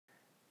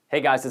Hey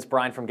guys, it's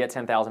Brian from Get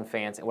 10,000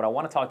 Fans, and what I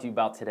want to talk to you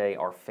about today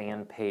are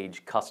fan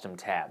page custom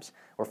tabs,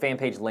 or fan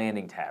page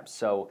landing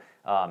tabs,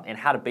 and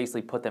how to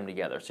basically put them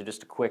together. So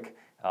just a quick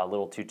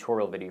little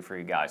tutorial video for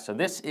you guys. So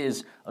this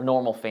is a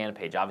normal fan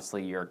page.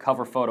 Obviously your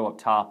cover photo up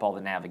top, all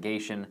the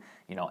navigation,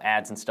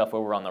 ads and stuff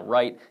over on the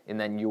right, and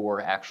then your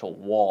actual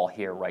wall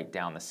here right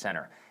down the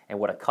center. And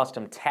what a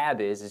custom tab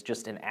is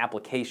just an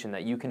application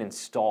that you can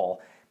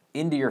install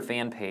into your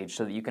fan page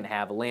so that you can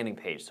have a landing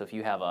page. So if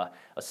you have a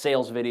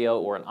sales video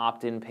or an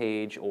opt-in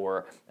page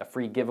or a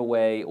free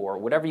giveaway or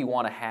whatever you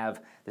want to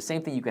have, the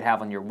same thing you could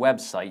have on your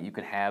website, you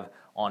could have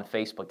on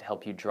Facebook to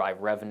help you drive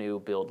revenue,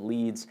 build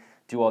leads,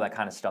 do all that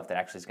kind of stuff that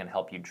actually is going to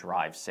help you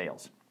drive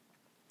sales.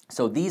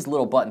 So these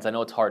little buttons, I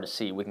know it's hard to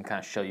see, we can kind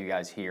of show you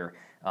guys here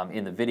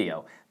in the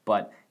video,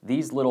 but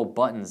these little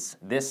buttons,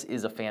 this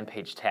is a fan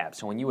page tab.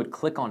 So when you would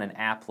click on an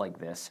app like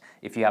this,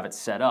 if you have it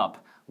set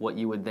up, what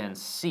you would then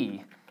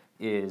see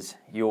is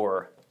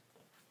your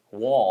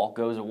wall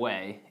goes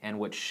away and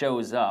what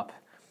shows up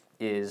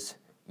is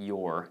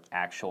your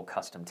actual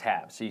custom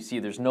tab. So you see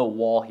there's no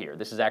wall here.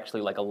 This is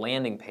actually like a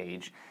landing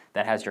page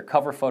that has your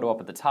cover photo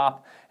up at the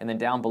top, and then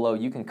down below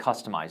you can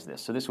customize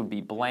this. So this would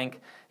be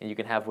blank and you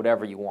can have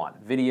whatever you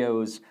want.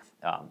 Videos,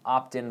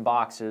 opt-in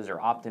boxes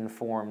or opt-in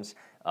forms,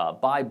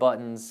 buy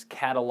buttons,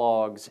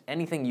 catalogs,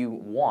 anything you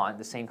want,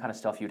 the same kind of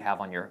stuff you'd have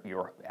on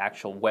your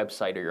actual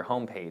website or your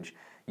homepage,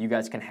 you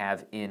guys can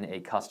have in a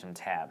custom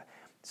tab.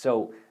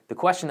 So the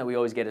question that we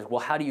always get is,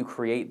 well, how do you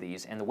create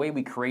these? And the way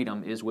we create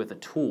them is with a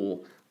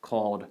tool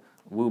called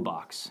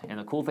Woobox. And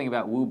the cool thing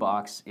about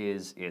Woobox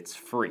is it's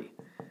free.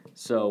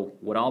 So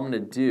what I'm going to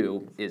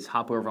do is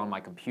hop over on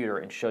my computer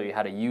and show you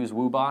how to use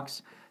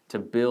Woobox to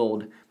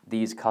build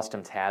these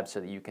custom tabs so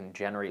that you can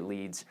generate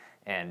leads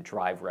and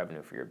drive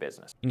revenue for your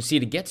business. You see,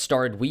 to get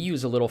started, we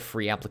use a little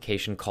free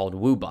application called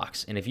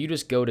Woobox. And if you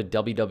just go to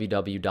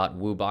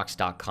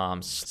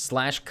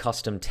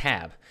www.woobox.com/custom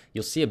tab,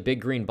 you'll see a big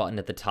green button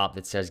at the top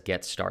that says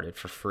Get Started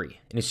for free.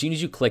 And as soon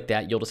as you click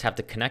that, you'll just have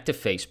to connect to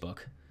Facebook,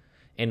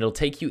 and it'll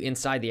take you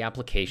inside the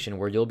application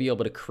where you'll be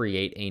able to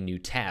create a new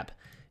tab.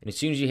 And as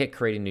soon as you hit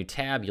Create a New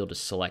Tab, you'll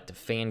just select a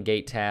Fan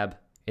Gate tab,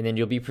 and then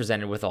you'll be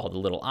presented with all the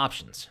little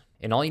options.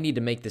 And all you need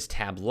to make this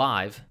tab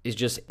live is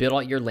just build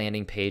out your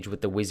landing page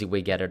with the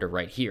WYSIWYG editor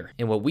right here.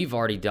 And what we've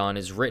already done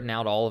is written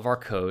out all of our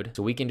code,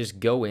 so we can just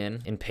go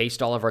in and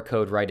paste all of our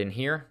code right in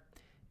here,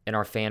 and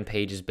our fan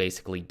page is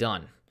basically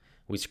done.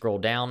 We scroll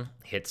down,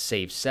 hit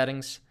Save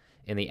Settings,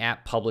 and the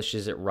app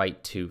publishes it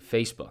right to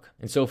Facebook.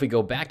 And so if we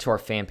go back to our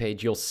fan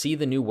page, you'll see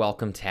the new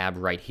Welcome tab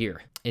right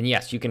here. And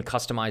yes, you can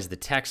customize the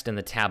text and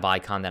the tab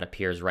icon that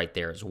appears right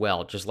there as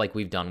well, just like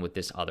we've done with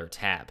this other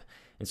tab.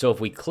 And so if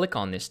we click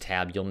on this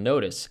tab, you'll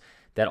notice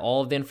that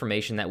all of the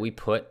information that we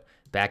put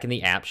back in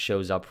the app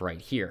shows up right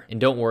here.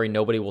 And don't worry,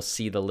 nobody will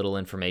see the little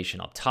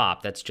information up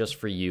top. That's just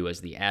for you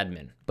as the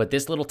admin. But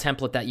this little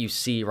template that you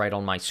see right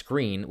on my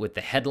screen with the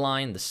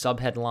headline, the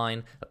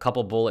subheadline, a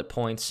couple bullet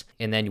points,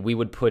 and then we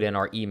would put in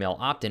our email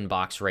opt-in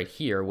box right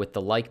here with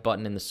the like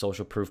button and the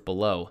social proof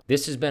below.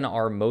 This has been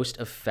our most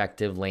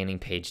effective landing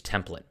page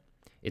template.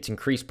 It's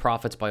increased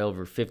profits by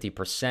over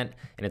 50%,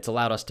 and it's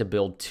allowed us to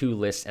build 2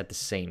 lists at the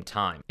same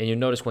time. And you'll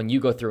notice when you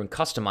go through and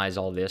customize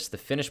all this, the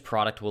finished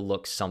product will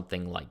look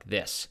something like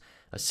this.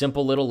 A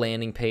simple little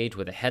landing page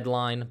with a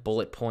headline,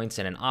 bullet points,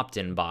 and an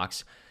opt-in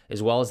box,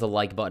 as well as the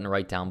like button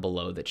right down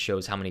below that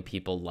shows how many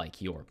people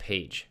like your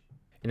page.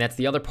 And that's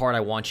the other part I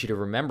want you to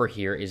remember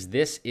here is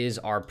this is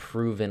our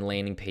proven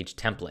landing page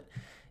template.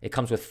 It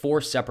comes with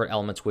 4 separate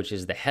elements, which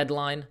is the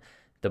headline,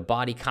 the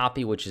body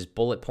copy, which is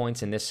bullet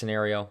points in this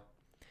scenario,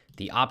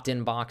 the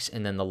opt-in box,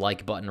 and then the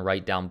like button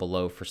right down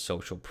below for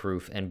social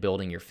proof and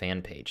building your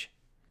fan page.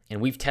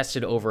 And we've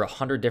tested over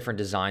 100 different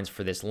designs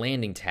for this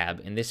landing tab,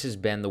 and this has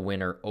been the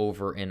winner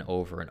over and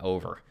over and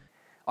over.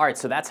 All right,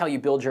 so that's how you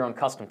build your own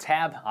custom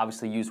tab.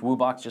 Obviously use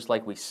Woobox just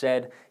like we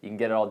said. You can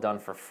get it all done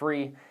for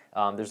free.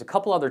 There's a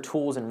couple other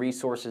tools and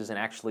resources and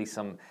actually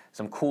some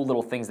cool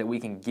little things that we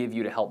can give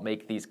you to help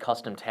make these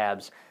custom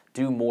tabs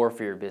do more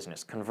for your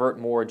business, convert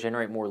more,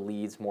 generate more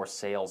leads, more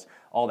sales,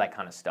 all that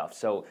kind of stuff.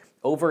 So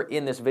over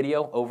in this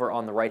video, over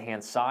on the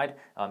right-hand side,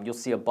 you'll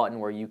see a button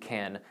where you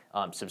can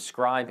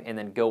subscribe and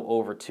then go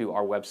over to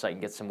our website and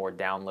get some more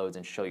downloads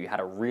and show you how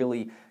to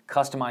really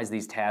customize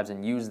these tabs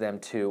and use them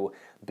to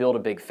build a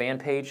big fan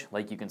page.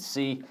 Like you can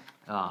see,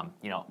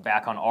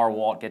 back on our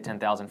wall at Get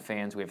 10,000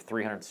 Fans, we have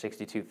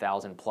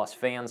 362,000 plus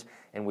fans,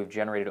 and we've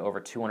generated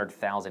over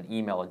 200,000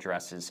 email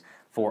addresses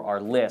for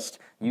our list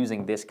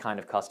using this kind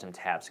of custom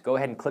tab. So go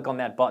ahead and click on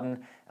that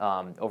button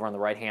over on the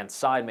right-hand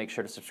side. Make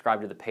sure to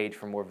subscribe to the page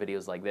for more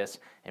videos like this,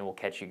 and we'll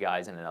catch you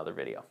guys in another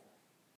video.